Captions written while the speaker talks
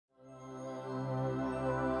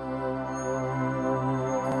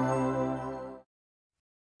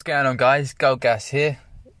What's going on, guys? Gas here.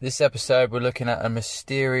 This episode we're looking at a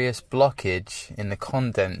mysterious blockage in the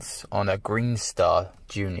condense on a Green Star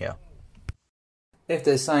Junior. If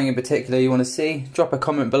there's something in particular you want to see, drop a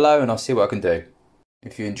comment below and I'll see what I can do.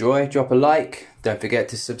 If you enjoy, drop a like, don't forget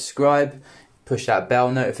to subscribe, push that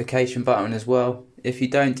bell notification button as well. If you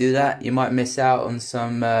don't do that, you might miss out on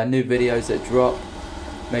some new videos that drop,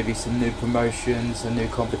 maybe some new promotions and new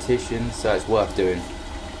competitions, so it's worth doing.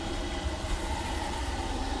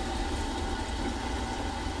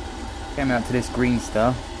 Came out to this Green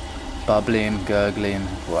Star, bubbling, gurgling.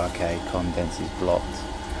 Well, okay, condense is blocked,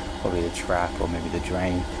 probably the trap or maybe the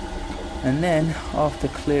drain. And then, after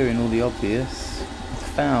clearing all the obvious, I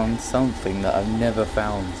found something that I've never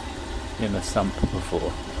found in a sump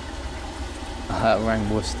before. I rang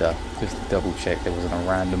Worcester just to double check there wasn't a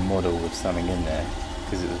random model with something in there,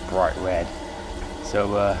 because it was bright red.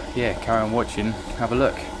 So yeah, carry on watching, have a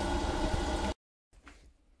look.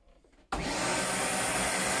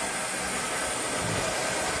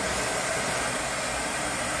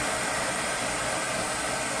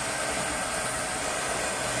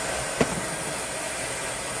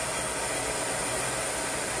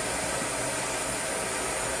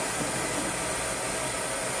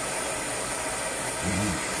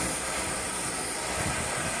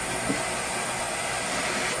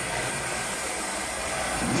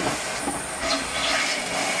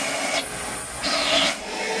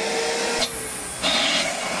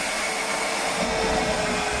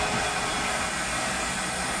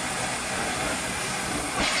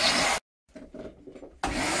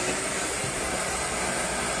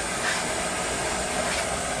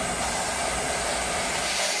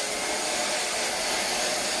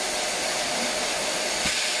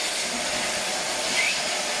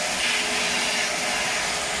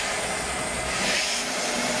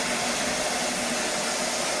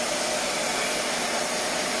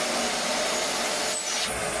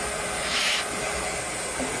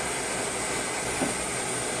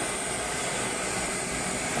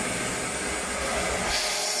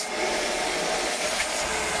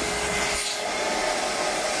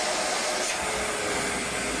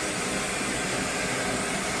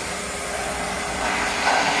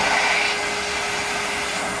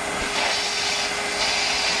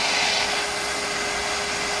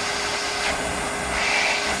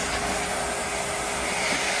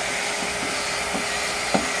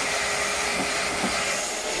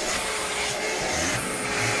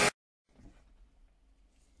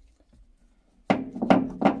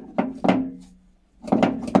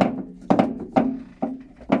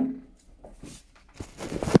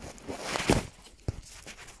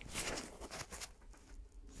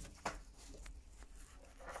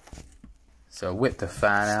 So I whipped the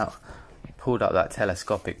fan out, pulled up that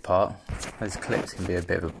telescopic part. Those clips can be a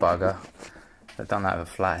bit of a bugger. I've done that with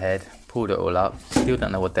a flathead, pulled it all up, still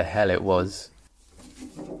don't know what the hell it was.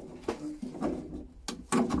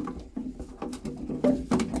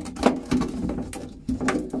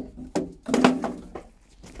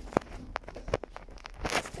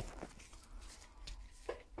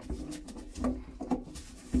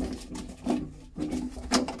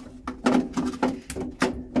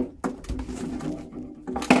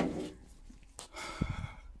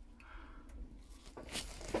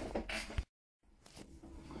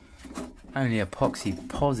 Only epoxy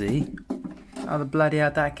posy. How the bloody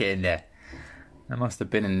how'd that get in there? That must have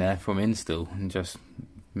been in there from install and just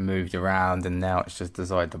moved around, and now it's just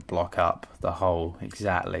decided to block up the hole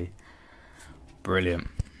exactly. Brilliant.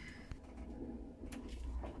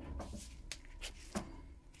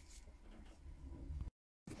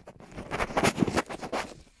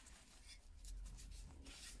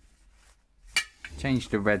 Changed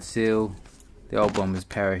the red seal. The old one was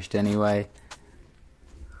perished anyway.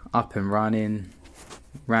 Up and running,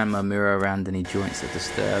 ran my mirror around any joints that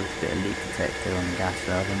disturbed, bit of leak detector on the gas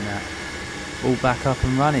valve and that. All back up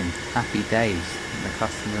and running, happy days. And the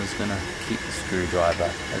customer's gonna keep the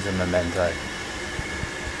screwdriver as a memento.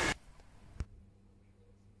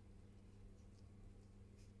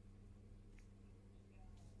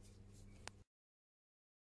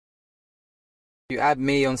 If you add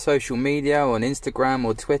me on social media, on Instagram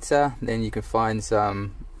or Twitter, then you can find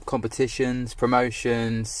some competitions,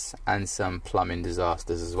 promotions and some plumbing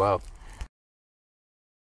disasters as well.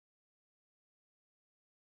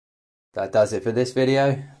 That does it for this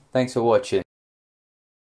video. Thanks for watching.